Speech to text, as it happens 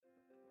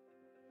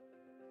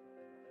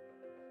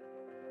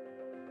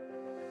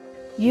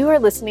You are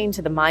listening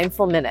to the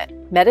Mindful Minute,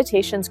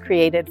 meditations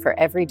created for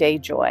everyday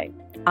joy.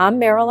 I'm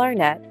Meryl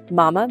Arnett,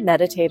 mama,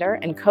 meditator,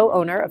 and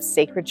co-owner of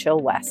Sacred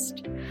Chill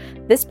West.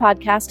 This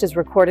podcast is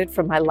recorded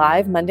from my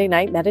live Monday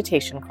night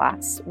meditation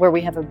class, where we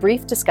have a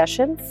brief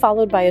discussion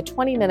followed by a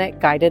 20-minute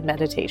guided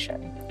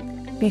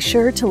meditation. Be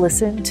sure to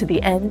listen to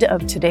the end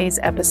of today's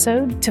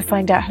episode to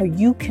find out how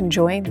you can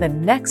join the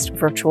next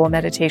virtual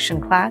meditation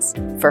class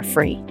for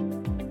free.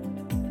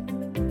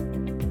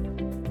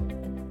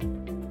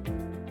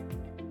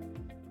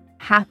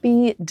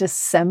 Happy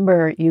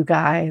December, you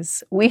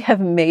guys. We have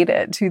made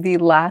it to the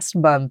last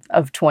month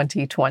of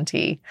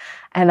 2020.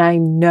 And I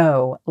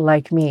know,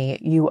 like me,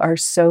 you are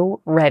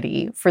so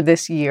ready for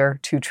this year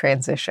to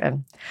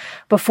transition.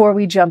 Before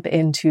we jump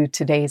into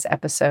today's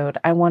episode,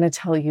 I want to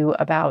tell you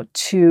about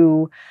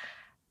two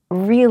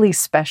really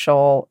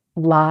special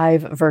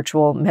live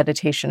virtual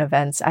meditation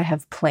events I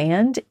have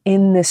planned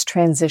in this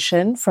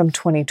transition from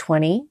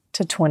 2020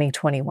 to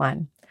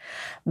 2021.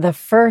 The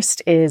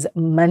first is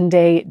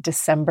Monday,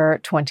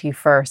 December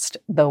 21st,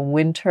 the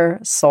winter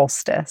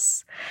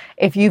solstice.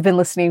 If you've been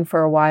listening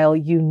for a while,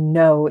 you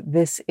know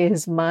this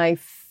is my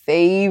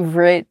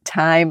favorite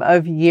time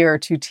of year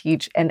to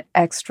teach an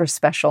extra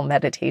special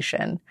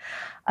meditation.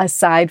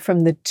 Aside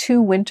from the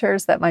 2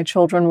 winters that my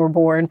children were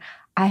born,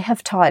 I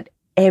have taught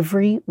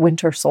every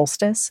winter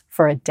solstice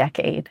for a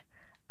decade.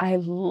 I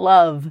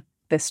love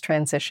this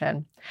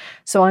transition.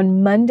 So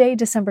on Monday,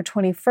 December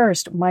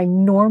 21st, my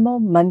normal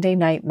Monday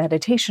night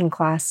meditation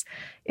class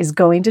is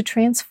going to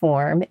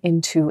transform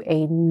into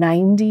a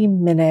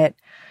 90-minute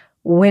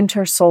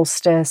winter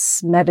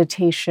solstice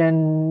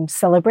meditation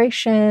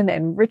celebration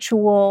and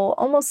ritual,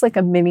 almost like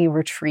a mini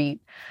retreat.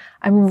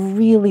 I'm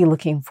really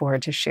looking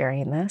forward to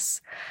sharing this.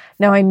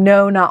 Now, I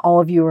know not all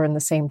of you are in the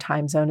same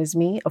time zone as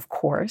me, of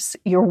course.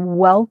 You're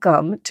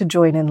welcome to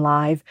join in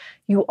live.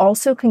 You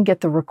also can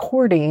get the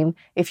recording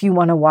if you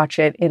want to watch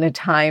it in a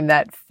time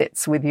that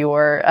fits with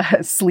your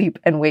sleep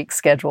and wake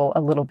schedule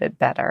a little bit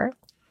better.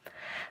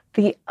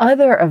 The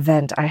other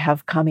event I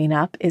have coming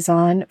up is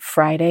on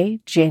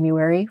Friday,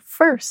 January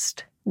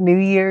 1st, New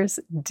Year's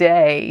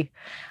Day.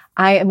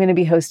 I am going to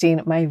be hosting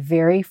my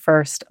very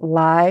first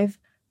live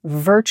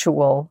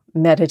virtual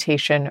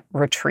meditation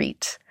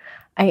retreat.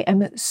 I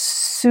am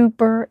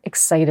super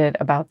excited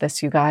about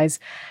this, you guys.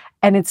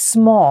 And it's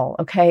small,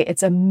 okay?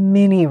 It's a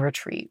mini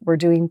retreat. We're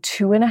doing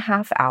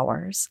 2.5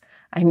 hours.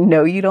 I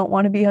know you don't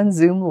want to be on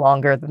Zoom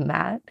longer than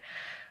that,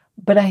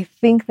 but I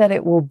think that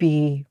it will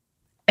be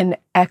an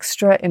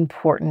extra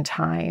important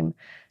time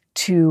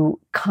to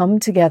come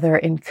together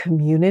in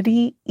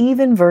community,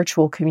 even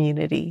virtual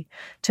community,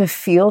 to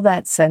feel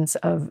that sense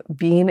of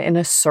being in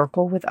a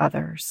circle with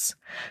others,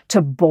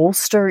 to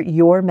bolster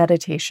your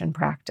meditation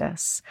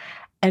practice.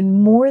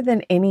 And more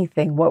than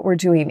anything, what we're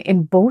doing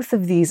in both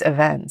of these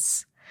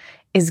events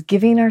is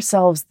giving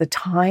ourselves the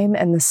time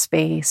and the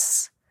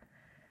space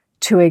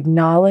to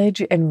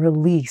acknowledge and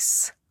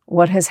release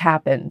what has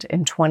happened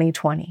in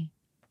 2020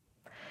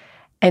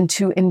 and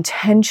to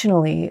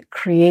intentionally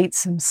create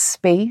some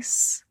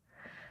space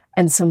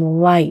and some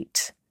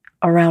light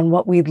around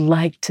what we'd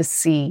like to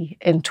see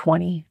in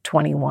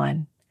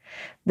 2021.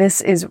 This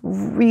is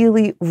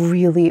really,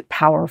 really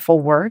powerful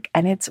work,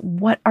 and it's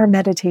what our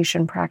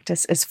meditation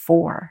practice is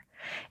for.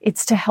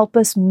 It's to help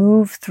us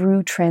move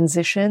through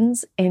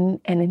transitions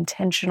in an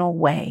intentional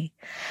way.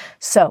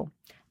 So,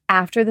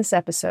 after this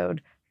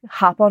episode,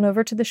 hop on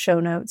over to the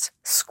show notes,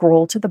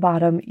 scroll to the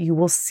bottom. You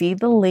will see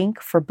the link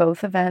for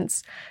both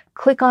events.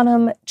 Click on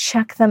them,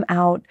 check them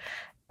out.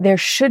 There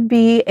should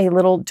be a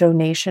little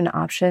donation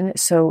option.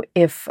 So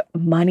if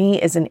money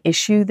is an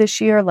issue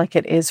this year, like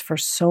it is for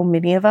so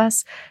many of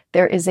us,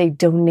 there is a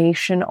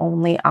donation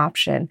only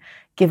option.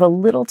 Give a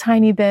little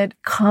tiny bit,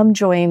 come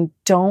join.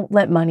 Don't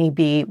let money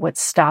be what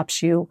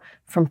stops you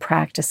from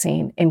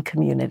practicing in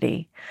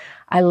community.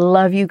 I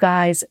love you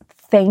guys.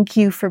 Thank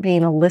you for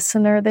being a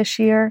listener this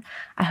year.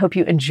 I hope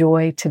you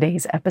enjoy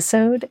today's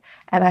episode,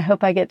 and I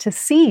hope I get to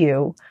see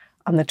you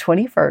on the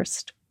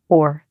 21st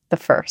or the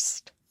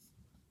 1st.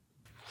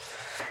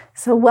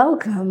 So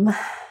welcome.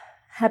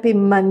 Happy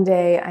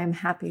Monday. I'm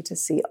happy to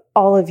see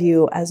all of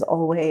you as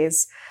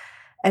always.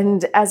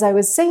 And as I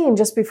was saying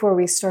just before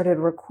we started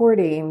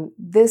recording,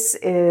 this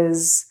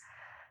is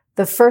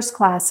the first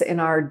class in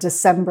our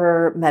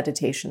December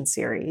meditation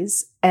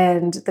series.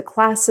 And the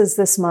classes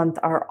this month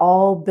are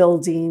all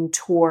building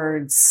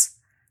towards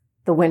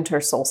the winter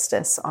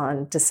solstice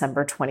on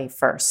December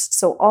 21st.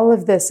 So all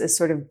of this is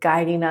sort of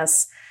guiding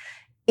us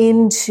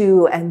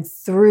into and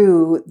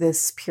through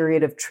this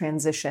period of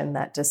transition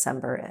that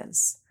December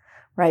is,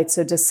 right?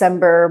 So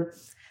December,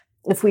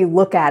 if we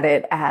look at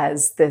it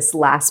as this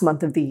last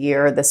month of the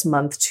year, this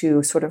month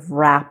to sort of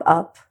wrap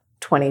up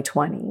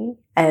 2020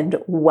 and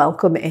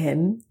welcome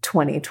in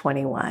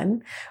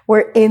 2021,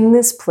 we're in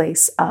this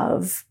place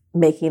of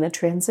making a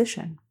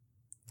transition.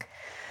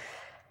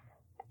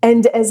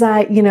 And as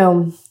I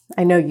know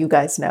you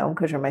guys know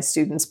because you're my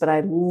students, but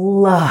I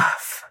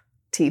love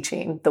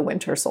teaching the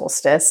winter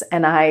solstice.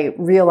 And I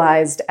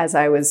realized as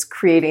I was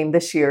creating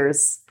this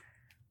year's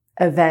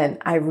event,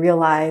 I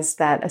realized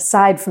that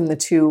aside from the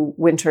 2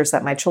 winters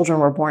that my children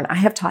were born, I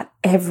have taught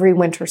every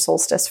winter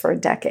solstice for a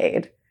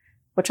decade,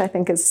 which I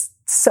think is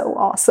so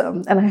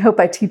awesome. And I hope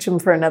I teach them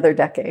for another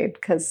decade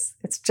because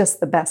it's just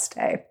the best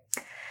day.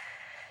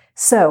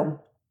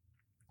 So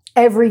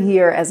every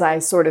year, as I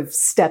sort of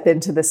step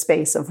into the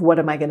space of what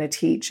am I going to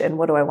teach and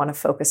what do I want to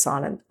focus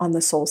on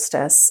the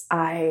solstice,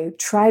 I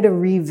try to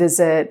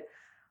revisit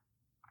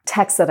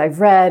texts that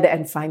I've read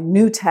and find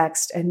new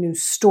text and new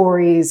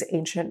stories,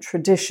 ancient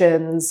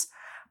traditions,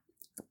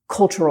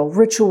 cultural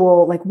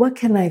ritual. Like, what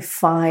can I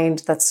find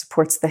that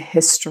supports the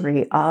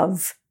history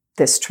of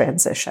this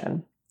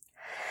transition?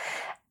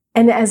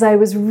 And as I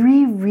was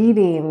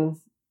rereading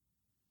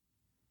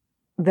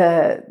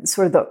the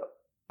sort of the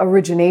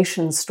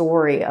origination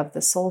story of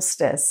the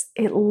solstice,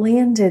 it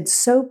landed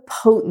so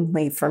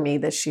potently for me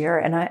this year.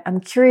 And I'm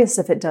curious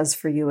if it does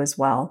for you as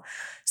well.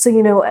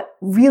 So,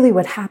 really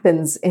what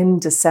happens in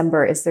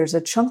December is there's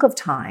a chunk of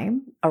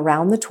time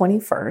around the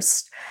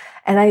 21st,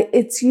 and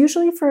it's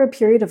usually for a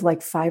period of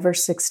like 5 or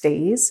 6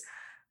 days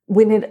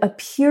when it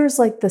appears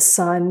like the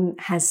sun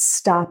has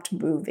stopped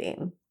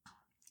moving.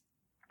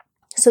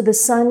 So the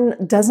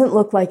sun doesn't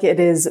look like it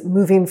is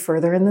moving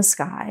further in the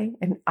sky,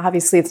 and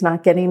obviously it's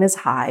not getting as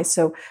high.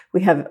 So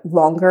we have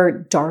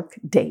longer, dark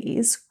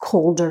days,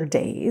 colder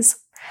days.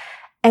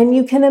 And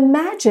you can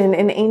imagine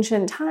in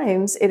ancient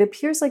times, it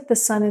appears like the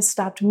sun has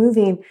stopped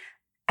moving,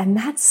 and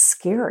that's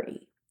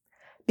scary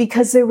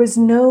because there was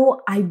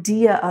no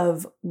idea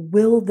of,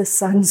 will the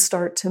sun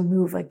start to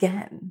move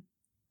again?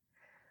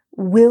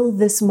 Will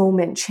this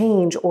moment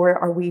change, or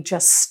are we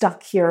just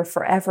stuck here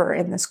forever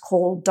in this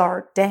cold,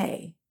 dark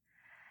day?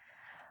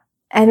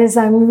 And as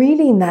I'm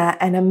reading that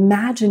and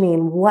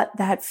imagining what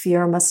that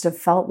fear must have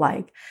felt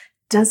like,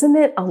 doesn't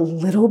it a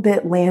little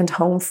bit land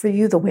home for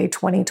you the way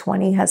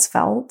 2020 has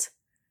felt?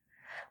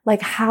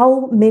 Like,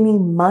 how many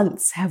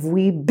months have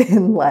we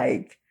been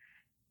like,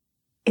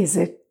 is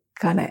it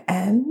gonna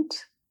end?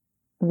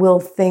 Will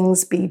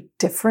things be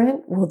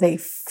different? Will they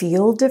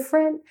feel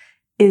different?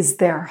 Is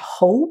there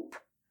hope?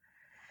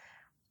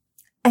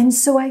 And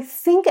so I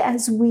think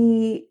as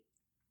we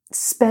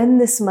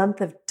spend this month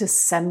of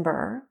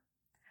December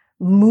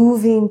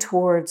moving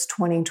towards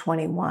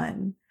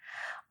 2021,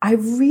 I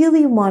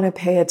really want to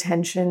pay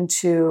attention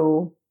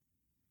to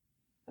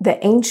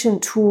the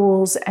ancient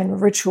tools and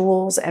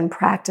rituals and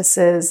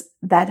practices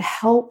that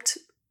helped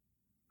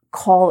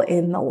call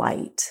in the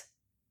light.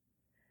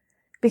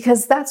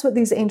 Because that's what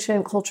these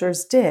ancient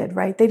cultures did,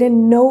 right? They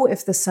didn't know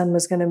if the sun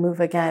was going to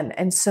move again.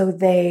 And so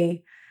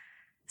they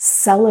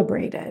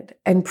celebrated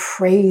and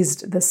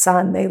praised the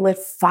sun. They lit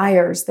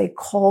fires. They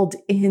called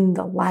in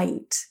the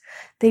light.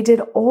 They did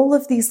all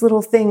of these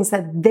little things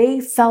that they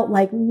felt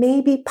like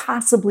maybe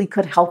possibly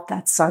could help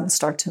that sun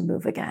start to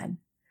move again.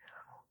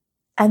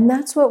 And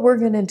that's what we're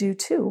going to do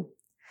too.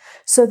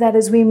 So that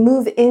as we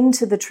move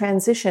into the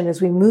transition,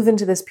 as we move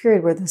into this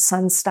period where the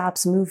sun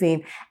stops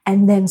moving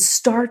and then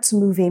starts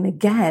moving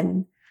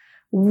again,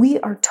 we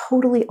are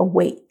totally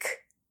awake.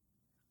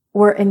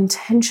 We're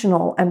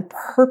intentional and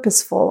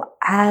purposeful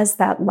as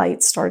that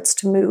light starts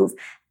to move,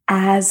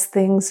 as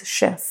things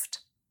shift.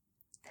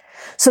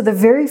 So the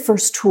very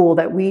first tool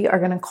that we are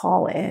going to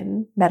call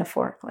in,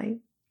 metaphorically,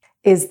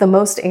 is the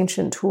most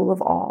ancient tool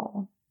of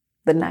all,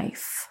 the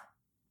knife.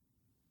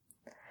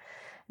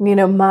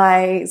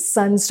 My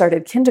son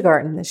started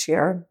kindergarten this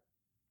year,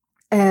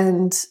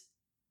 and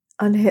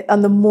on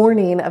the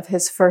morning of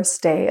his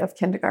first day of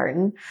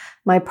kindergarten,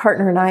 my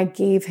partner and I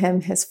gave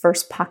him his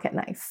first pocket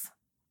knife,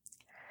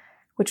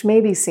 which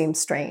maybe seems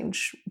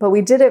strange, but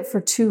we did it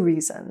for 2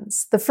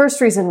 reasons. The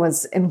first reason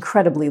was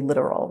incredibly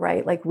literal,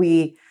 right? Like,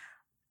 we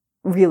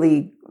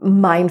really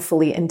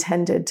mindfully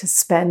intended to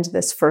spend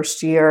this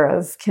first year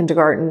of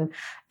kindergarten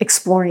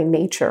exploring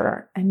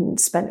nature and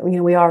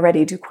we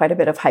already do quite a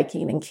bit of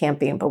hiking and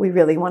camping, but we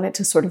really wanted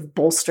to sort of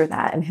bolster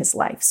that in his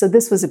life. So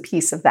this was a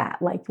piece of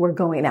that, like, we're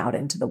going out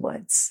into the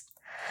woods.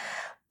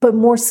 But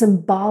more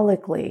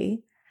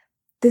symbolically,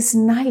 this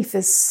knife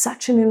is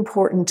such an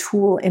important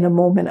tool in a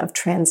moment of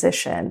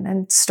transition,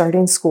 and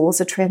starting school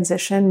is a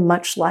transition,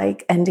 much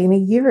like ending a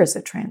year is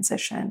a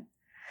transition.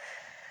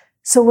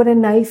 So what a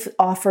knife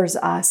offers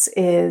us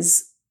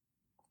is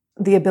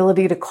the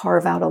ability to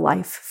carve out a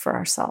life for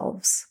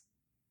ourselves,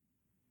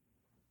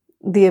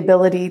 the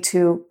ability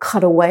to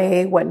cut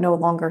away what no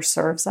longer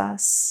serves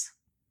us,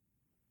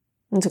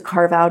 and to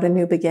carve out a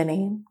new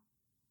beginning.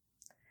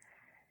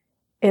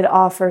 It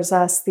offers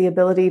us the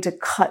ability to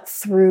cut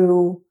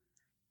through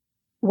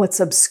what's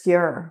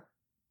obscure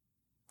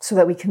so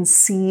that we can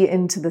see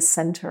into the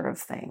center of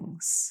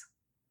things.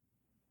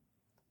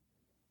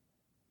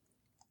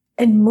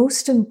 And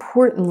most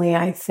importantly,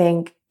 I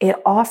think it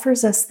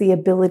offers us the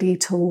ability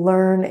to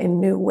learn in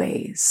new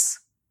ways.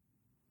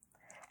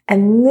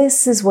 And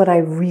this is what I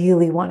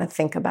really want to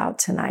think about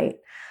tonight,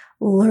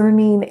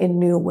 learning in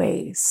new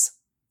ways.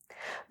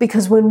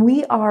 Because when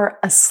we are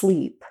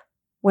asleep,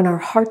 when our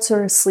hearts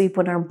are asleep,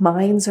 when our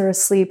minds are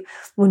asleep,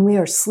 when we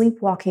are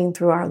sleepwalking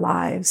through our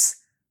lives,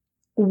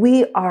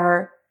 we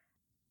are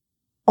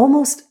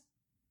almost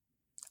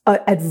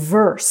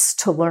adverse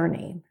to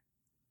learning.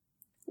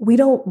 We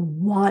don't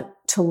want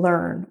to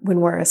learn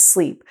when we're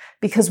asleep,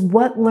 because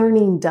what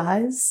learning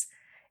does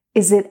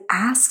is it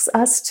asks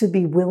us to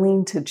be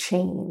willing to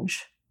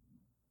change.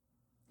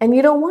 And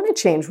you don't want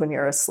to change when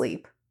you're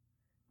asleep,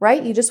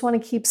 right? You just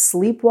want to keep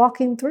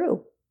sleepwalking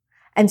through.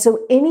 And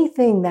so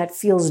anything that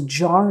feels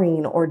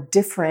jarring or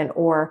different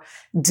or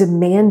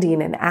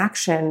demanding an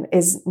action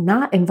is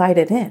not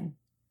invited in.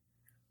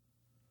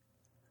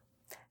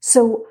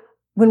 So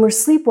when we're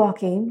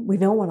sleepwalking, we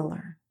don't want to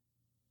learn.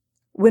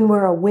 When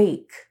we're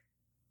awake,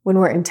 when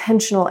we're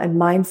intentional and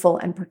mindful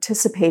and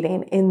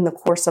participating in the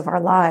course of our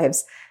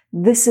lives,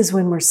 this is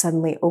when we're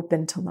suddenly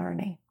open to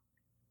learning.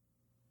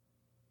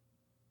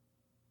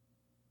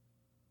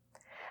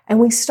 And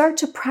we start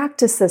to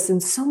practice this in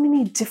so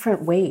many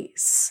different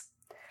ways,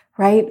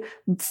 right?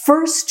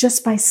 First,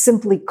 just by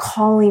simply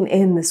calling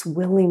in this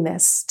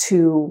willingness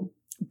to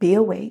be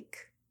awake,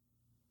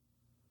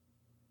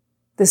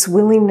 this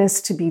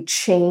willingness to be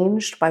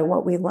changed by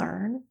what we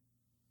learn,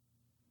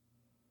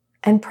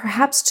 and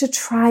perhaps to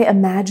try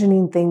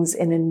imagining things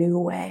in a new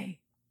way.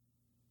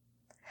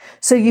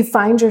 So you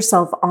find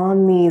yourself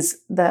on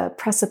the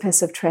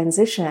precipice of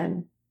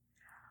transition,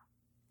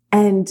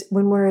 and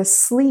when we're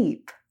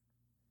asleep,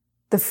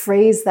 the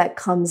phrase that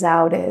comes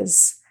out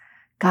is,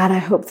 God, I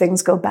hope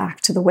things go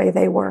back to the way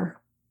they were.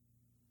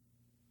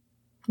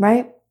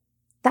 Right?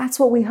 That's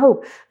what we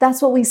hope.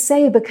 That's what we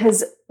say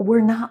because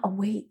we're not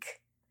awake.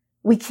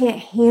 We can't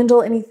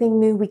handle anything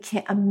new. We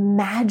can't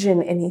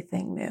imagine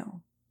anything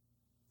new.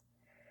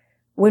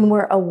 When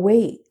we're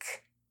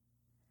awake,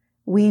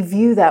 we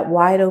view that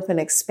wide open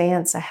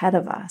expanse ahead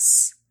of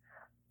us,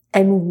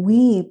 and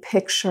we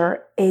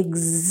picture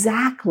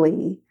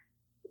exactly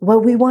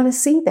what we want to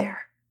see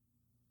there.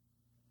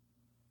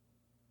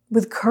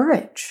 With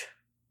courage,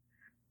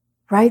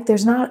 right?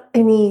 There's not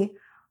any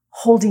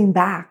holding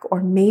back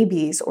or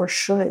maybes or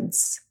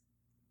shoulds.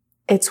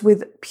 It's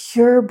with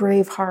pure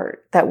brave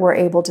heart that we're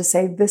able to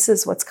say, this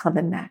is what's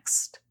coming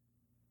next.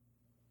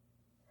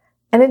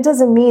 And it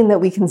doesn't mean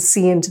that we can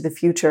see into the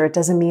future. It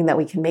doesn't mean that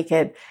we can make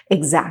it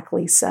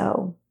exactly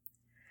so.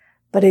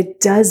 But it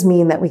does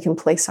mean that we can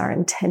place our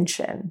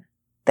intention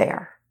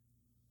there.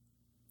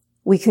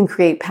 We can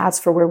create paths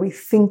for where we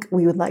think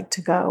we would like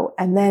to go.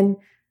 And then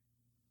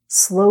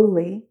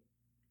slowly,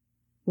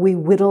 we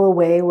whittle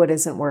away what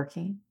isn't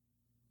working.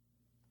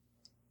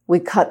 We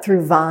cut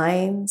through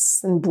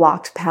vines and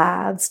blocked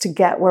paths to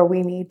get where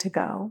we need to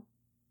go.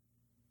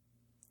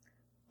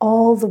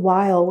 All the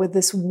while with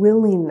this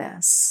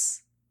willingness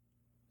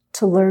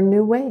to learn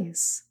new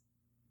ways.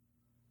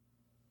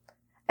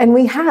 And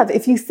we have,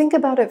 if you think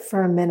about it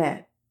for a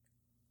minute,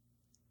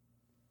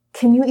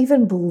 can you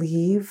even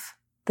believe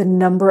the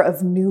number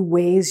of new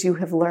ways you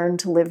have learned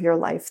to live your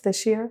life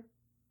this year?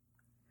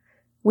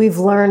 We've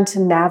learned to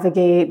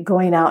navigate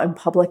going out in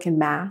public in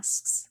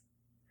masks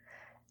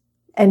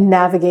and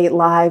navigate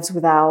lives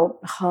without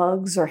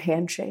hugs or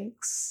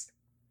handshakes.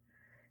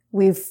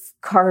 We've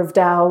carved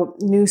out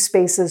new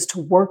spaces to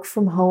work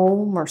from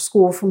home or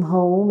school from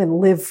home and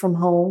live from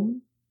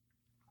home.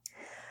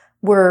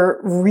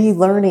 We're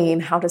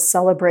relearning how to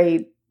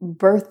celebrate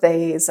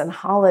birthdays and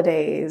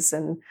holidays,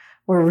 and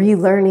we're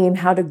relearning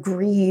how to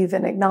grieve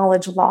and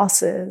acknowledge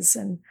losses.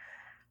 And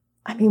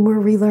we're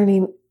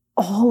relearning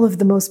all of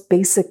the most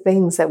basic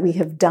things that we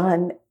have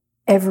done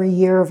every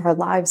year of our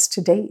lives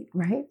to date,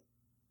 right?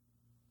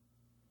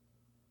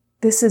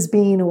 This is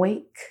being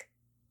awake.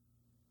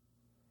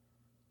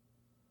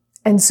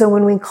 And so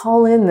when we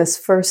call in this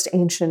first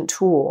ancient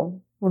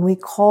tool, when we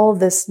call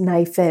this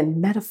knife in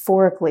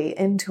metaphorically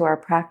into our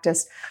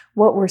practice,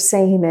 what we're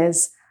saying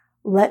is,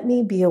 let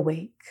me be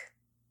awake.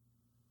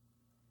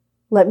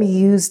 Let me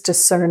use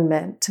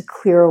discernment to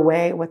clear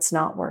away what's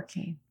not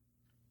working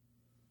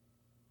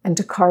and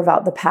to carve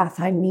out the path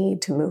I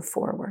need to move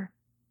forward.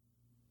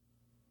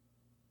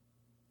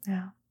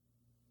 Yeah.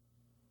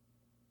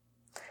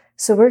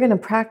 So we're going to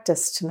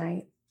practice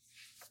tonight.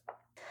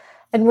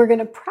 And we're going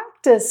to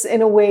practice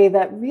in a way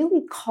that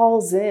really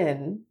calls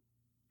in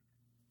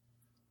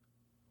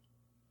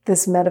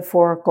this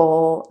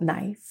metaphorical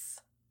knife.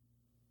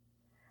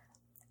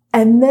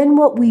 And then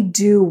what we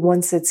do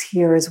once it's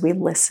here is we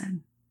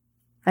listen.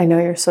 I know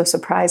you're so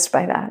surprised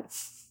by that.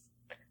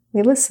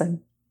 We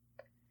listen.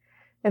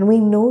 And we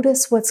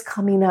notice what's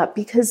coming up,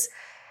 because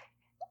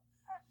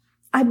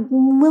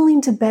I'm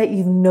willing to bet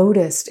you've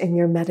noticed in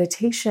your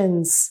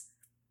meditations,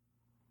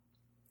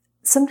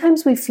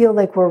 sometimes we feel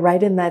like we're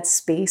right in that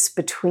space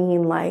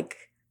between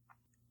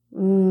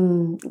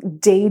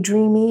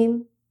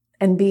daydreaming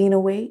and being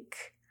awake,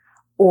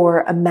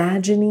 or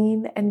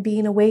imagining and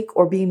being awake,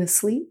 or being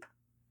asleep.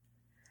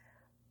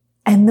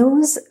 And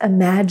those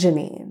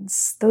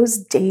imaginings, those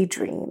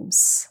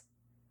daydreams,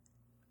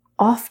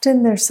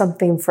 often there's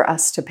something for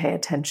us to pay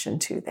attention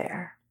to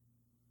there.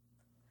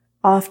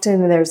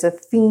 Often there's a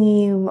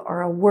theme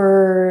or a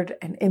word,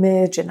 an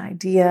image, an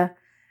idea.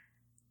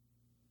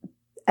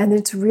 And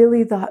it's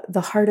really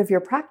the heart of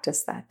your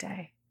practice that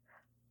day.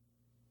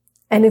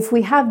 And if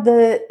we have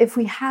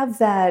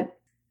that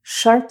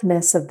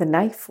sharpness of the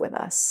knife with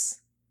us,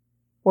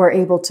 we're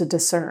able to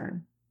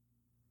discern.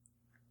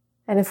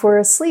 And if we're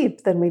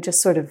asleep, then we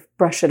just sort of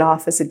brush it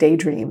off as a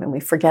daydream and we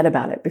forget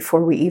about it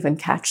before we even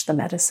catch the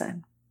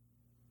medicine.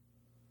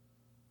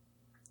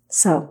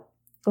 So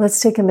let's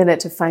take a minute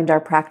to find our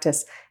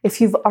practice.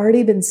 If you've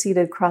already been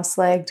seated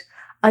cross-legged,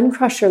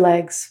 uncross your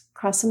legs,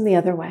 cross them the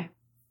other way.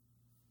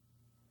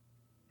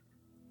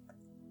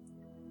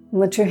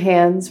 Let your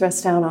hands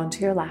rest down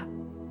onto your lap.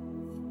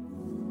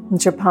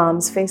 Let your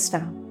palms face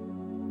down.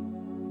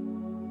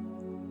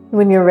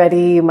 When you're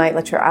ready, you might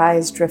let your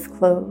eyes drift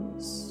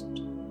closed.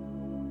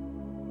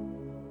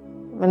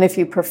 And if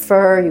you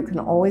prefer, you can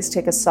always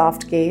take a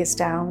soft gaze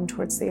down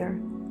towards the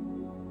earth.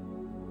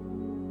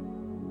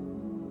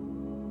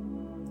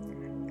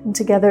 And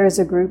together as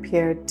a group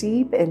here,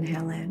 deep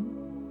inhale in.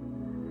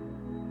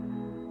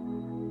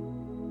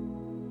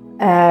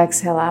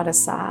 Exhale out a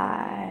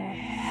sigh.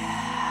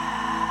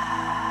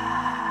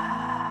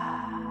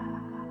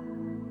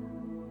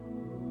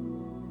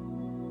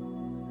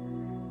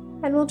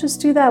 And we'll just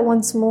do that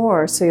once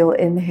more. So you'll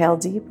inhale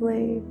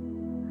deeply.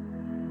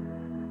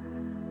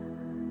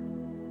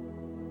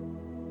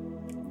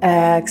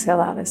 Exhale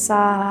out a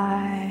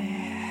sigh.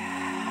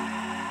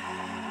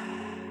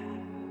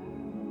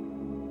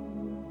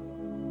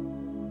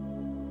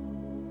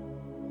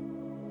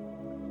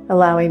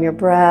 Allowing your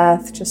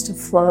breath just to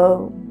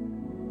flow.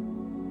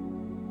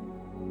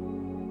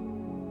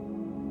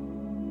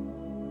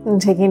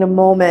 And taking a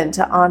moment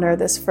to honor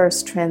this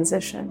first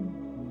transition.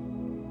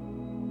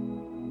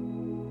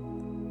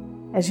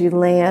 As you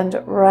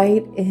land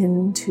right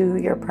into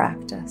your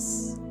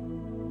practice.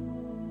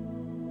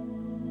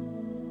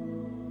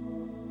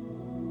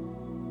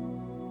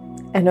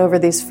 And over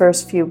these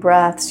first few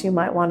breaths, you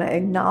might want to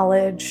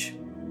acknowledge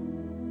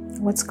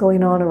what's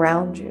going on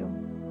around you.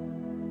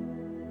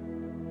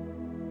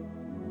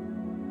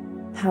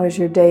 How has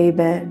your day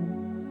been?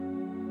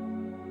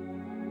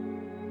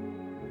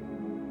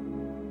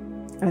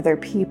 Are there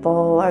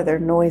people? Are there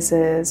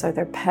noises? Are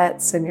there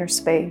pets in your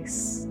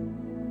space?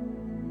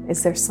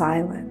 Is there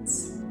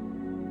silence?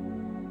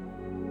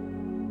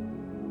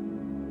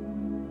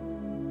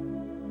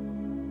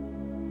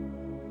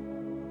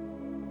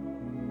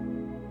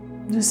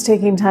 Just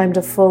taking time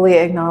to fully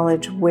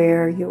acknowledge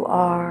where you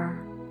are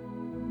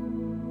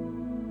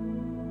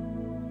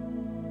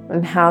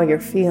and how you're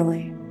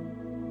feeling.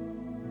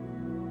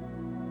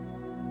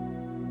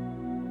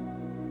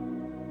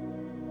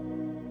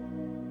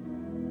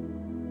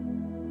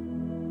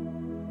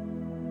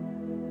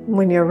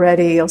 When you're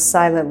ready, you'll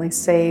silently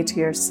say to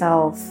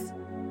yourself,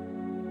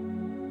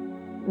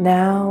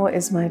 "Now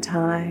is my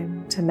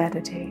time to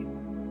meditate."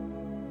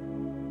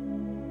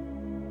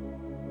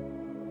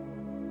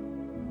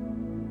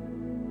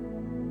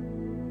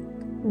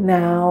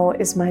 Now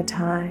is my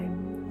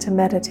time to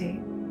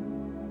meditate.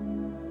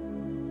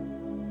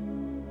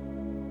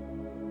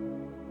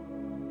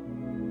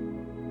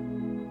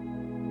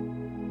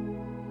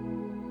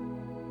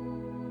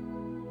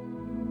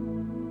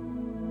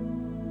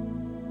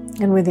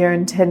 And with your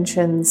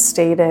intentions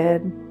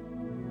stated,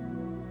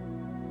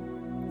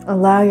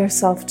 allow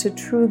yourself to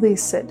truly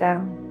sit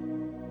down.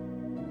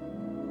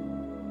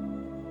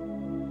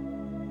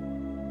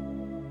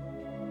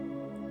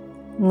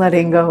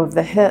 Letting go of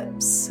the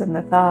hips and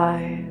the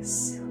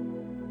thighs.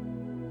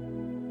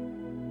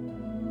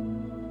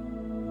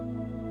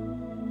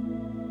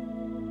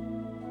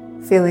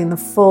 Feeling the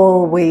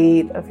full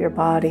weight of your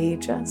body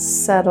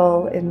just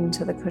settle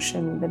into the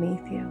cushion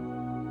beneath you.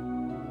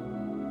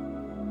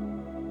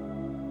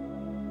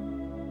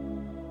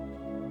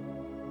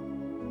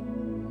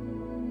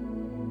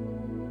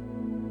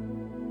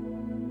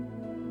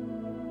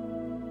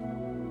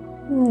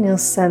 And you'll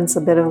sense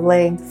a bit of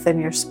length in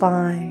your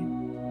spine.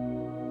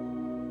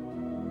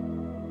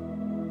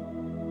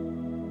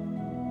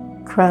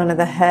 Crown of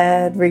the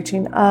head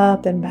reaching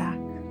up and back.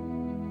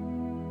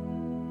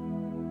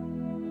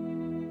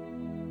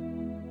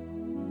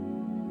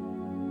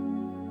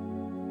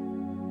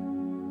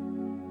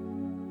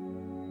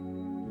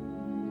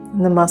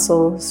 And the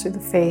muscles through the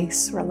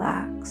face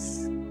relax.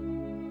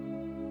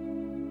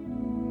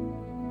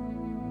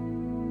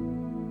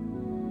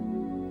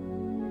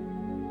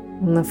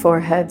 And the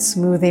forehead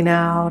smoothing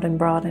out and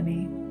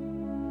broadening.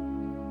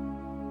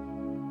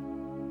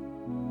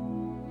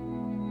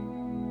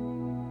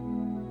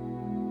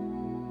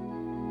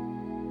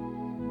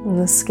 And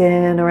the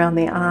skin around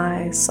the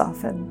eyes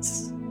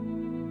softens.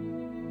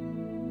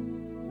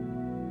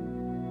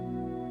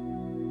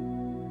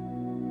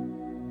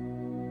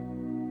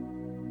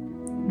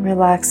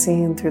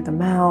 Relaxing through the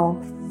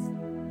mouth.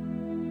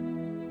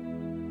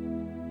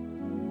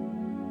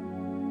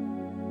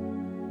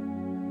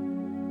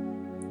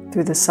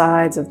 Through the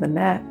sides of the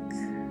neck.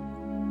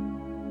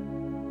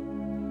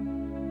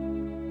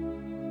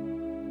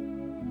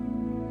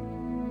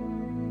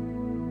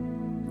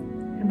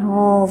 And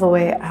all the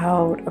way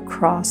out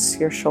across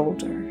your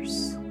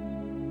shoulders.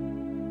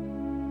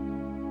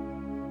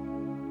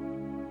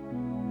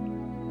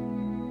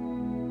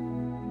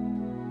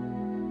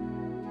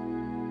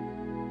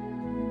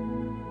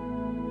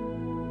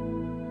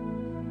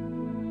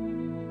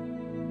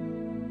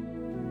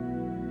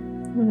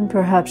 And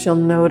perhaps you'll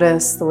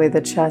notice the way the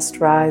chest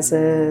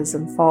rises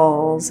and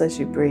falls as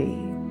you breathe.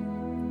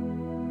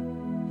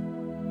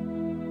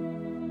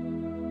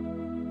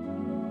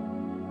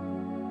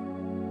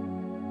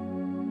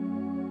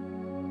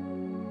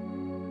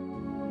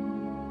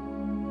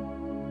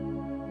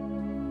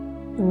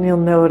 And you'll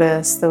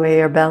notice the way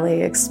your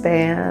belly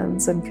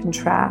expands and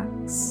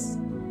contracts.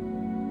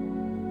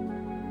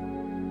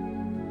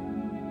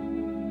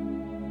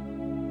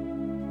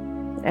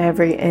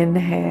 Every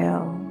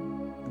inhale,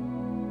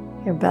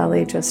 your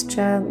belly just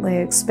gently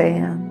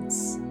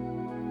expands.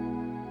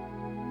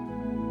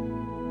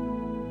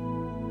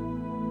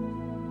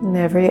 And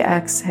every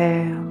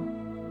exhale,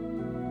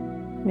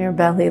 your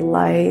belly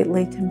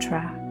lightly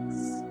contracts.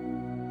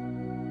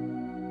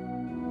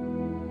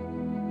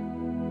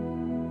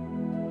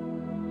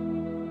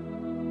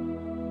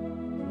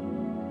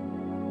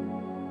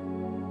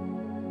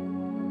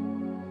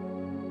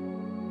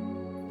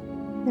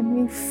 And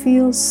you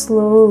feel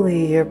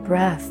slowly your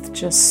breath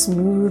just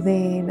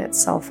smoothing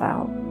itself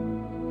out.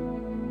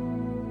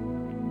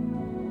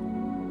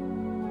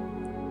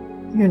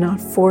 You're not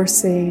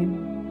forcing.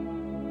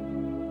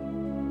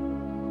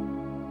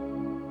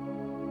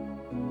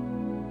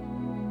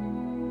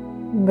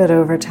 But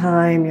over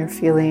time, you're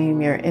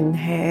feeling your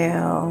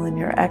inhale and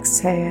your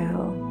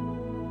exhale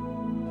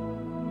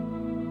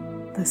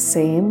the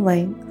same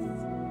length.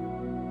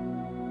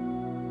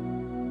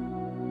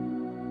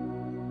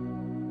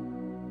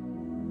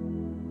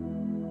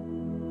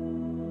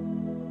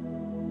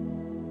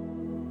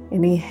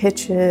 Any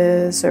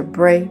hitches or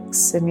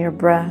breaks in your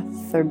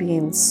breath are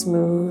being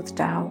smoothed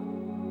out.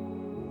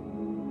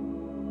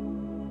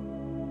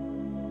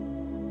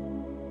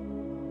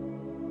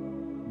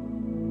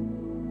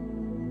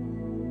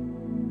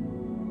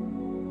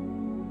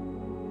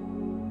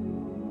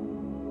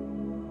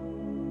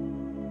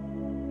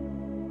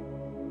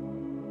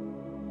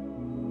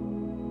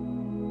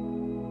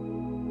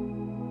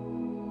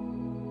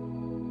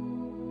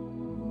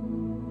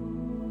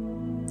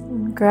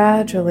 And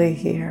gradually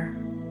here,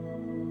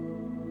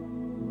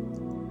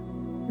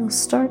 you'll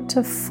start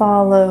to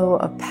follow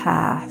a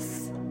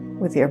path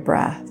with your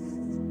breath.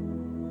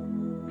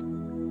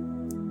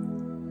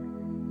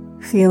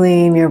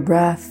 Feeling your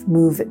breath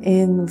move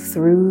in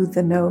through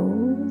the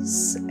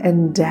nose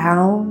and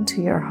down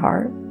to your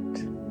heart.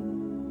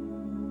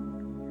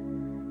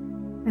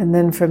 And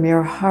then from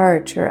your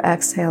heart, you're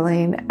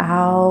exhaling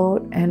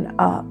out and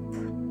up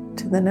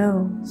to the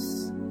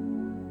nose.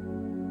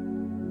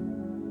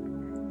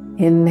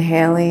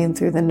 Inhaling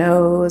through the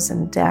nose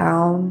and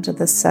down to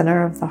the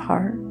center of the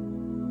heart.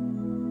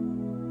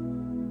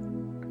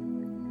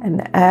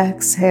 And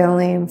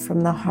exhaling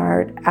from the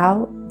heart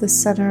out the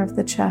center of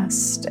the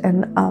chest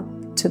and up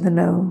to the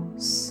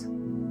nose.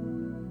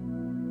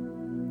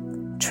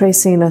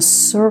 Tracing a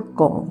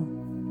circle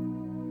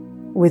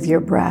with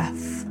your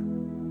breath.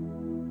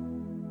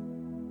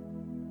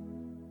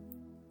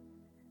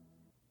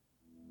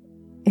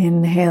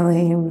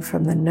 Inhaling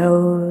from the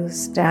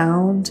nose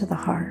down to the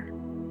heart.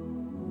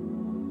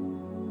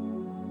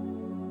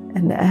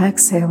 And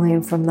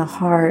exhaling from the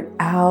heart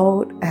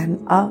out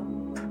and up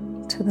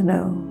to the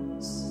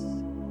nose.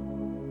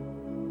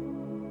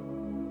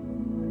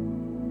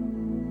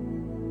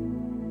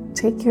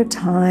 Take your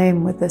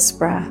time with this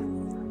breath.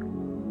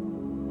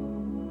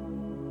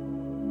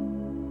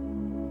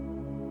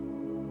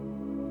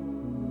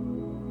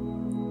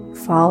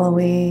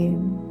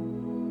 Following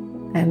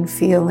and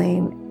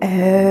feeling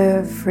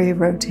every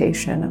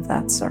rotation of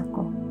that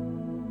circle.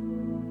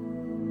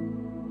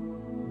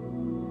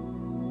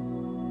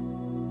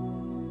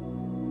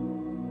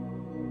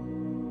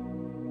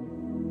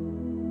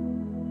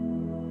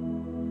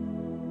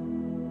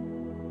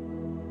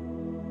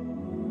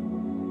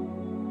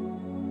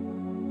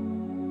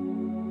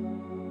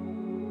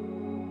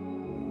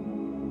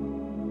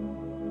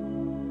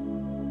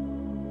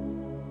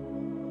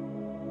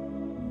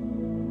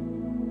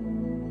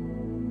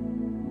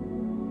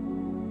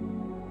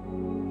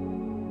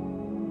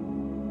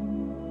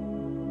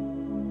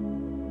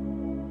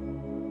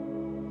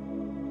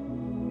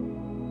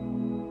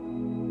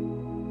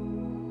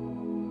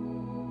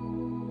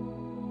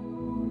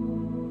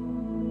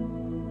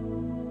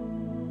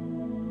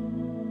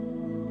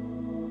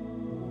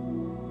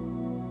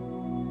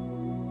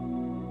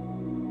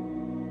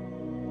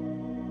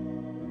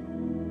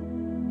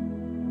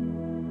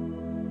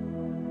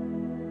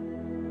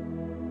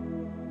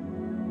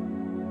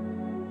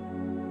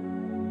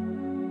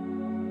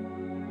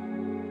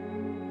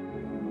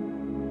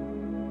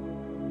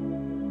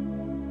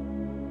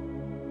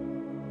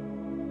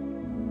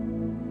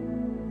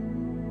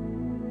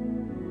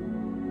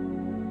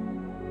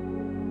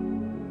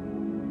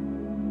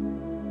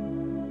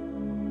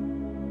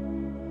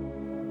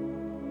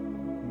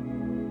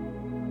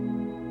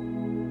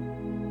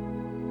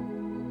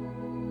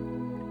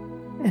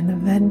 And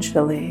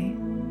eventually,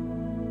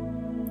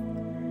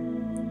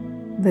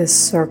 this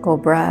circle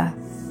breath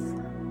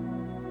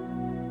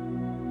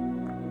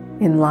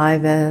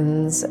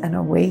enlivens and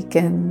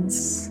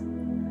awakens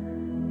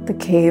the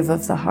cave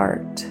of the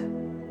heart,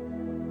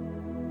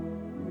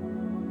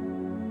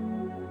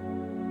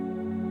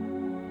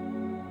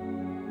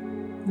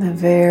 the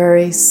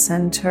very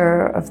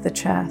center of the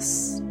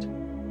chest.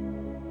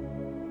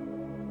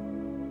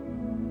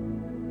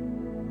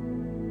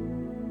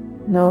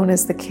 Known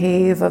as the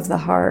cave of the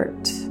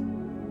heart.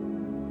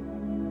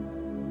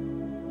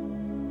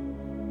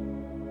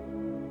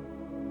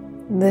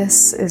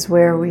 This is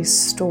where we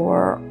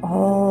store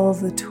all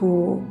the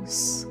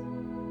tools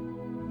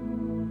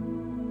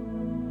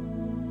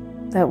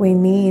that we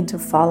need to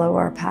follow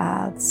our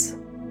paths.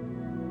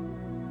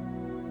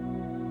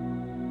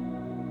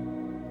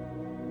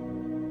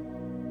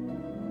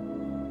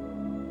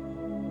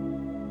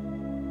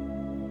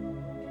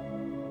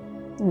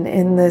 And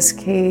in this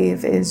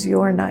cave is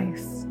your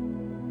knife.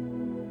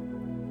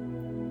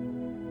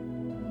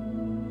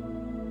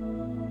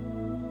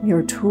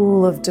 Your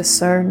tool of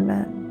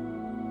discernment.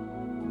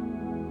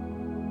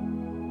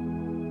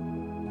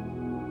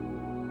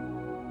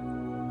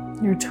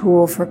 Your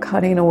tool for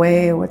cutting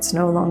away what's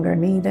no longer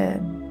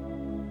needed.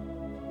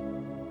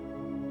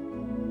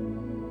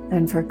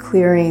 And for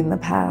clearing the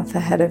path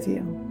ahead of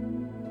you.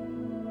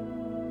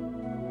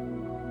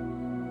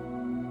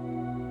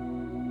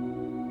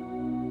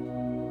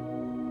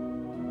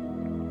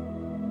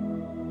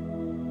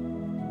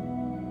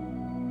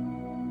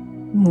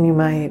 You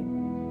might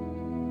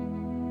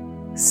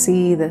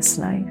see this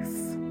knife.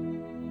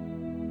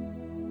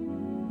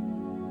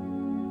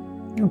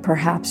 Or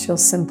perhaps you'll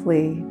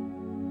simply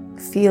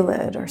feel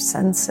it or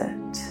sense it.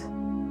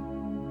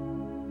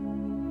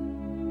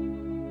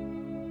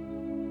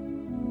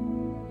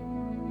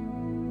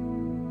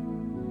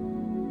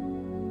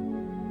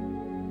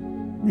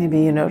 Maybe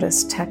you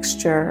notice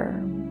texture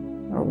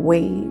or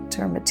weight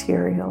or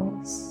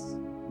materials.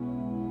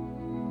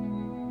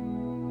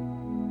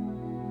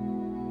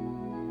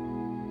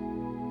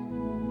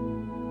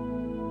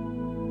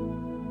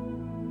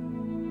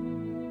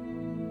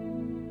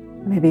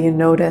 Maybe you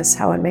notice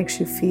how it makes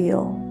you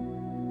feel.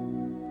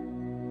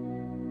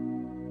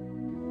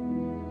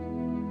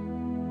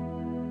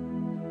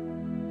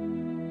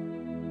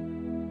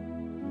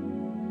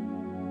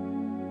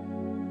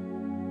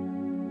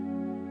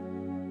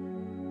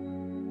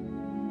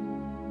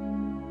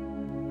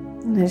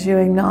 And as you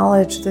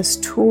acknowledge this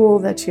tool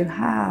that you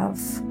have,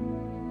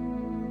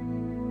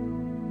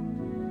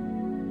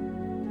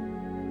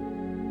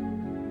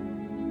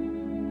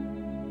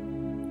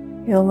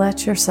 you'll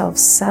let yourself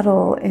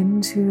settle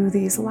into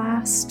these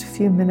last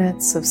few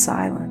minutes of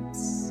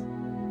silence.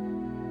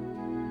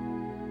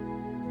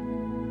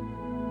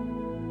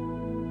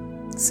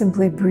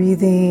 Simply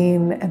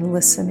breathing and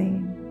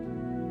listening.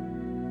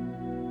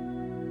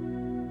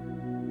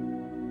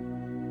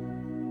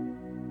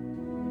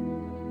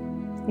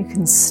 You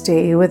can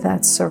stay with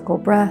that circle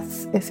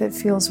breath if it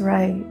feels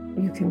right.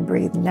 You can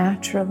breathe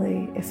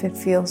naturally if it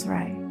feels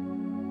right.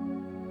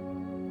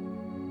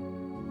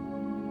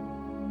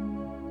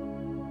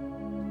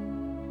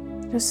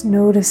 Just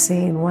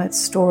noticing what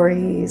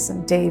stories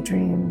and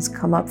daydreams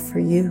come up for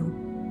you.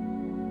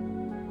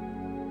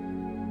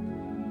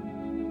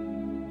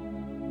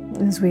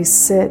 As we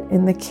sit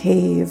in the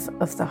cave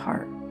of the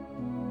heart.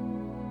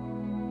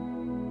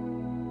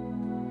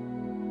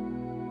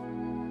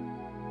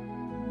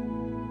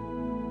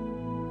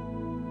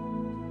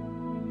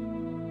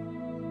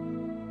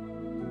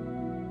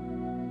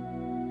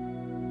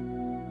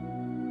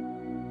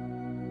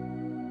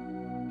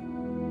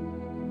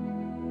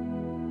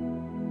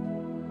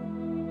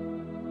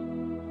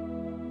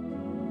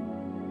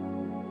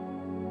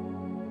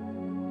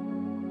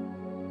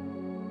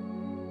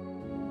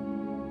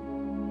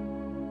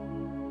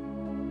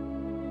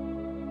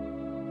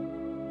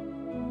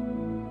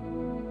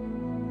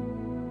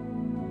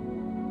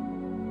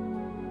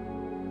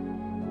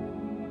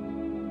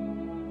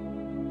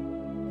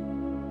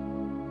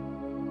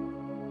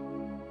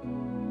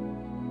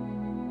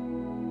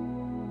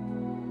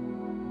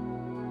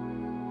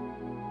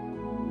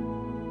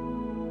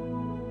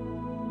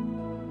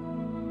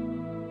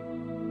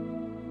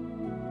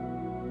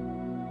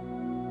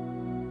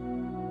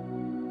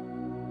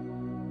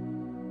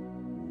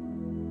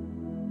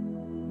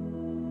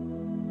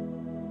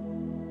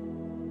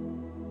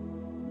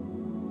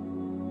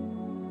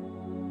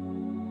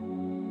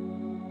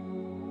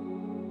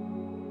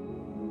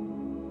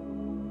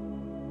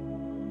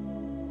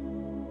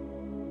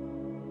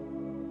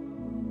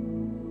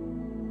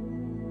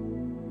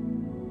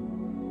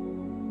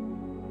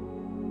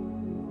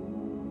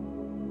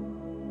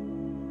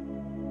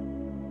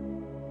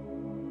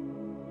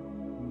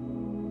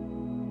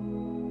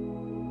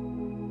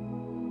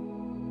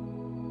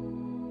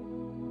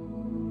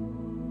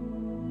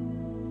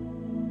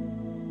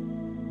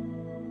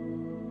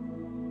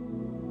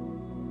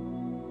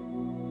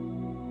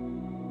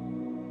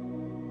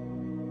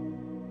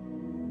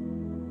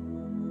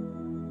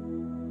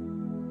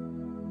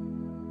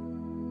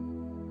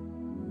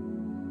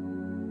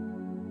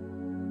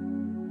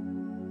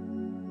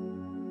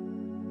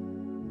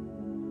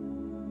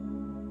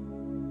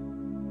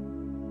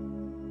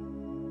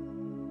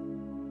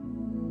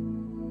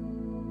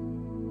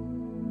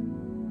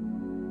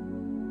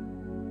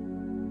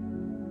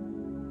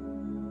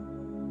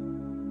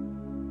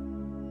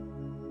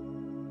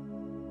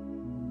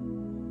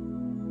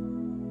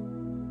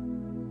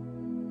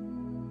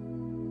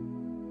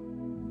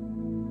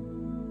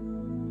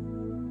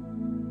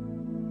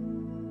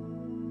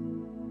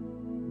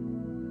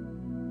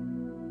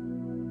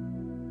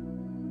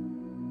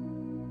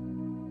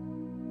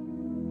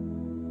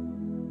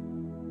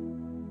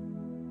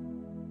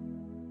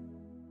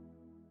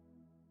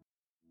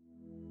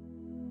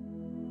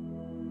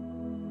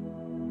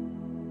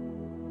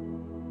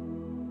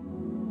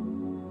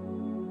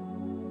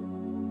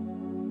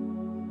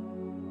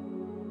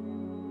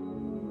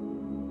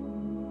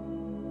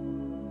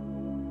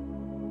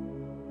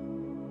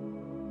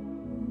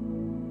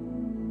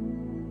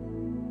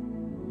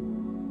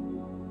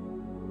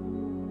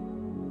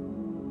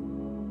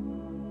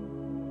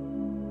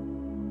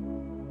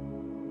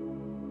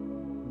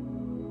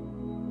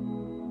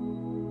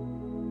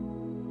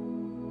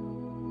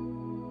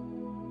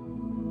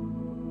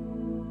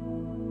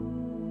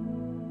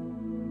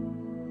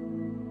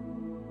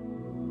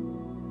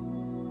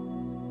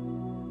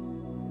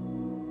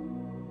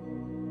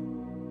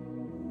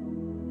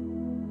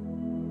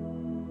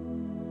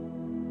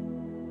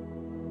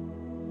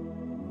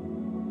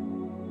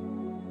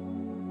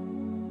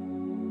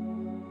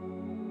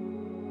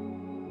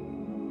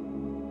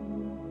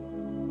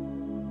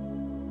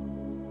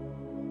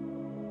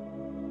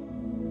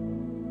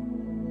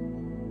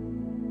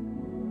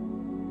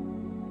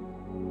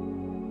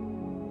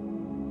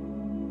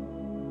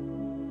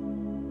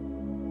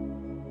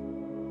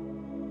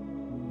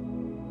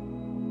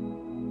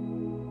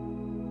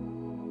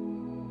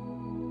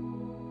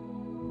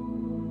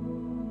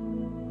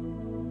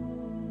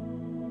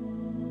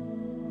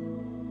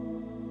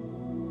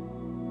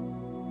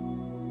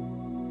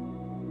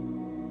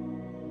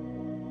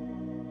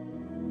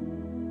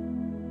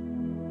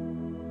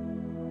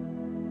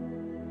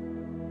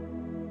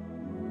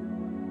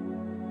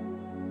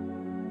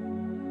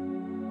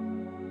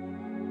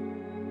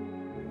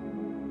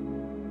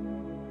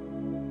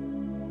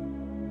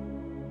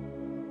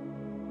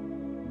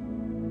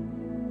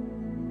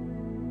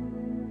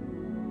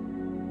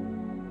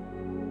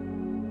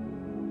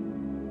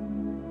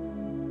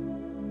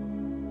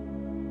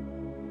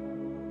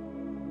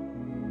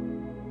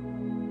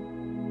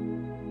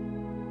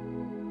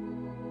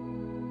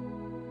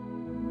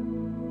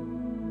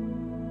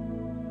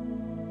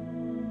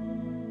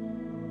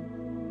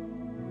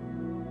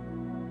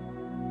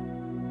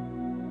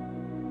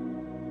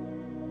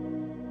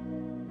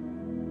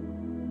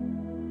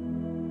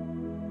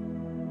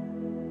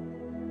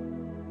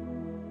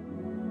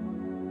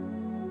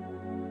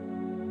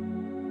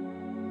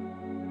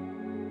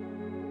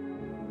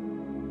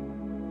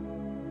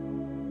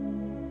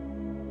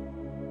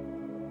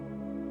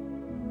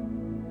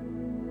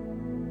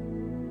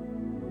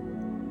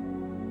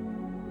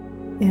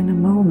 In a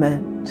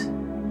moment,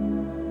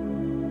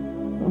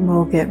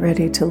 we'll get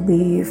ready to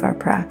leave our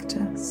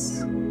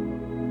practice.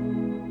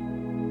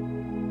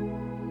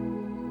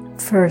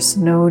 First,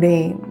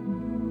 noting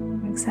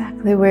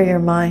exactly where your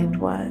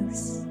mind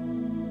was.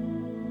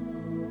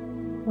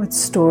 What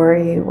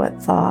story,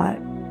 what thought,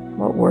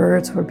 what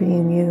words were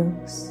being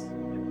used.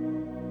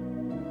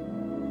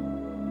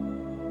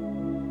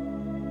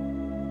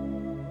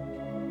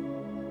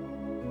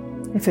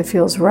 If it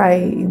feels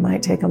right, you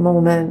might take a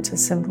moment to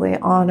simply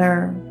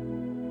honor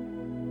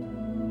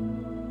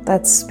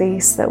that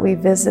space that we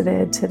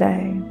visited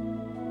today,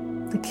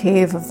 the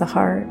cave of the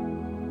heart.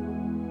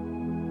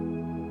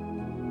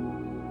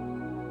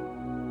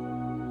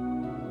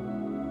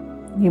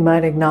 You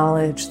might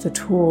acknowledge the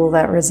tool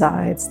that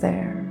resides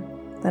there,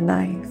 the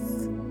knife.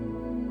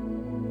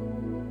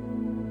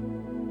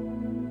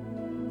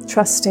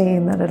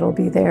 Trusting that it'll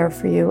be there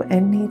for you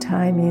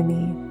anytime you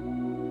need.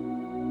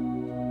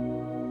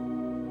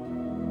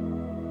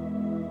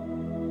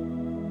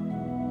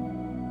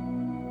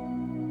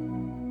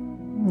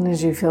 And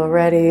as you feel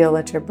ready, you'll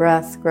let your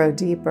breath grow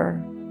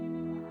deeper.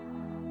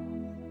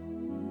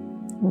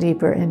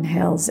 Deeper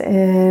inhales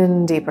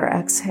in, deeper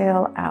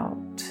exhale out.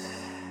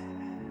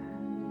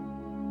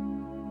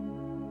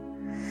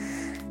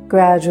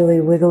 Gradually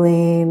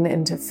wiggling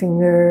into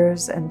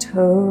fingers and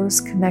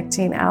toes,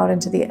 connecting out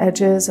into the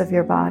edges of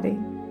your body.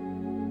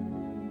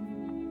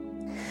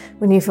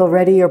 When you feel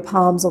ready, your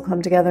palms will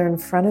come together in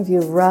front of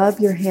you. Rub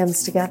your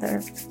hands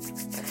together.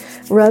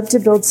 Rub to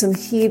build some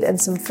heat and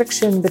some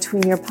friction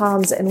between your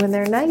palms. And when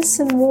they're nice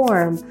and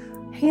warm,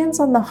 hands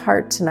on the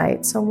heart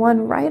tonight. So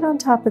one right on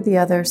top of the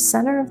other,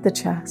 center of the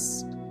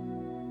chest.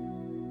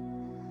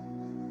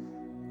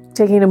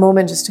 Taking a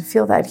moment just to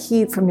feel that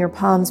heat from your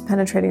palms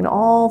penetrating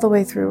all the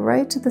way through,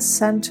 right to the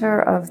center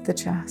of the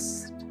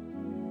chest.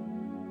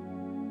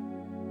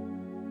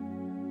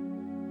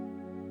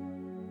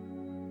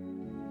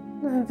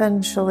 And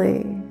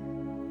eventually,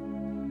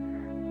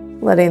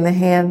 letting the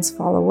hands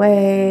fall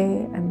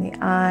away and the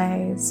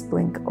eyes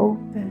blink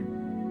open.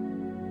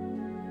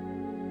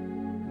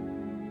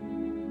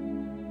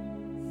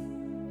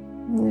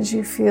 And as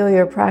you feel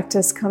your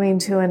practice coming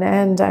to an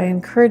end, I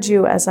encourage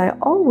you, as I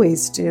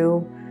always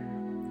do,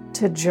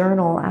 to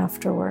journal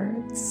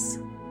afterwards.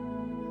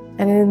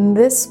 And in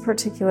this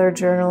particular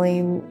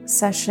journaling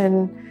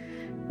session,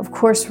 of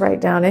course,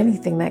 write down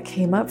anything that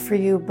came up for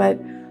you,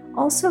 but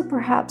also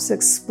perhaps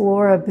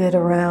explore a bit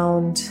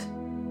around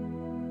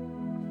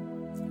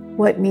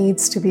what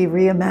needs to be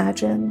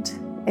reimagined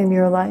in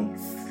your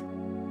life.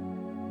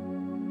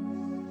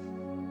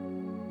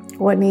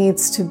 What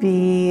needs to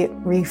be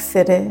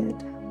refitted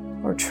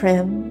or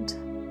trimmed.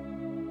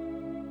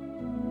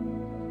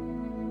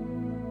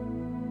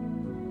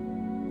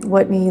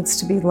 What needs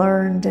to be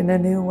learned in a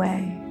new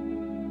way.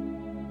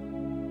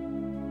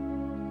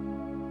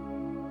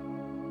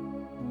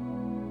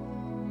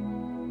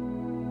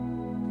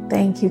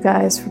 Thank you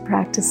guys for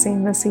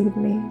practicing this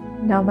evening.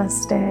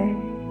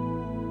 Namaste.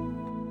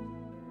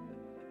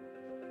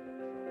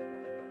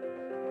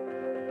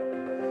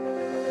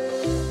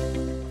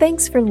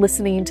 Thanks for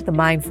listening to the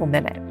Mindful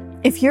Minute.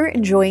 If you're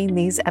enjoying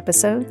these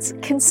episodes,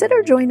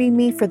 consider joining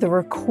me for the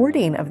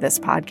recording of this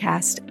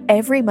podcast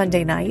every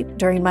Monday night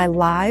during my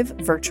live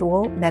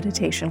virtual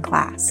meditation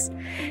class.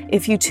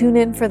 If you tune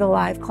in for the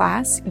live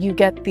class, you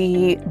get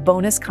the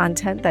bonus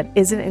content that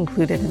isn't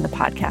included in the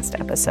podcast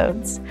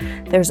episodes.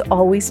 There's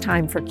always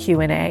time for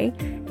Q&A,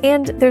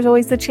 and there's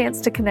always the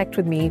chance to connect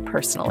with me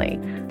personally.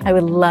 I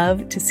would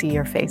love to see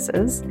your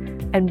faces.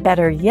 And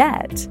better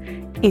yet,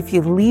 if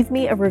you leave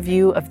me a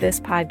review of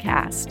this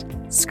podcast,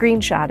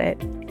 screenshot it,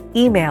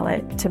 email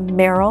it to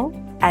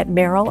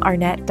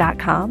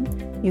Meryl@merylarnett.com.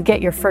 You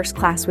get your first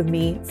class with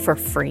me for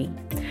free.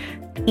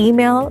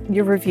 Email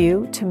your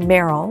review to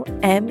Meryl,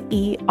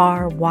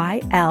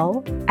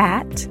 MERYL,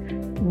 at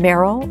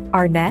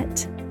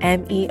merylarnett,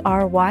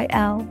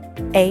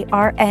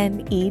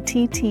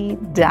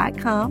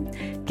 MERYLARNETT.com.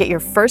 Get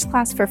your first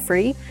class for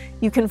free.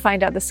 You can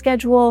find out the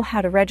schedule, how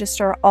to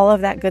register, all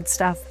of that good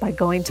stuff by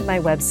going to my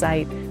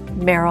website,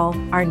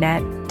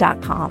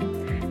 merylarnett.com.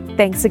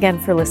 Thanks again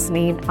for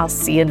listening. I'll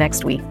see you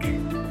next week.